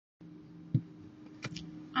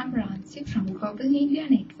I'm Ransi from Global Media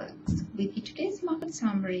Networks with today's market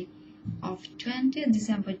summary of 20th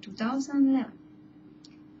December 2011.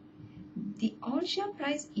 The all-share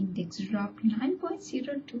price index dropped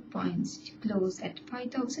 9.02 points to close at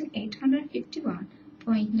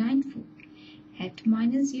 5,851.94 at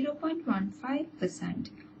minus 0.15%,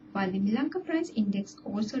 while the Lanka price index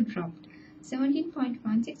also dropped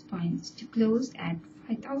 17.16 points to close at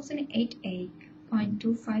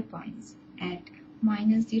 5,088.25 points at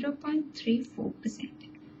minus 0.34%.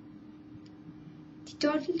 The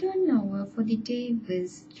total turnover for the day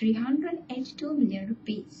was 382 million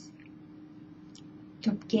rupees.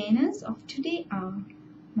 Top gainers of today are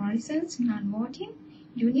Morrison's Non-Voting,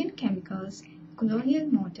 Union Chemicals, Colonial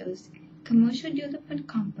Motors, Commercial Development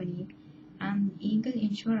Company, and Eagle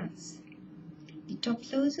Insurance. The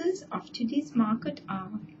top losers of today's market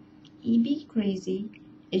are EB Crazy,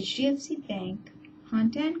 HDFC Bank,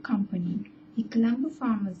 Hunter & Company, the Colombo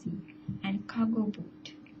Pharmacy, and Cargo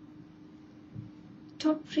Boat.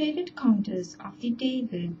 Top traded counters of the day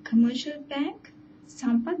were Commercial Bank,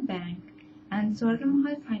 Sampath Bank, and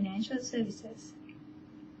Swarnamahal Financial Services.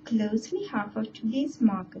 Closely half of today's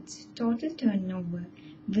market's total turnover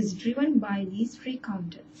was driven by these three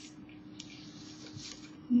counters.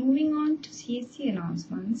 Moving on to CSE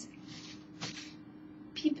announcements.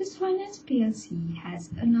 People's Finance plc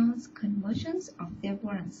has announced conversions of their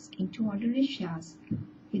warrants into ordinary shares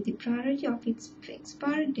with the priority of its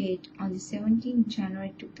expiry date on the 17th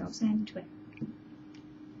January 2012.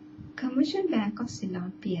 Commercial Bank of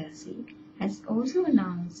Ceylon plc has also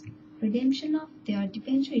announced redemption of their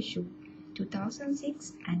debenture issue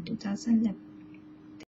 2006 and 2011.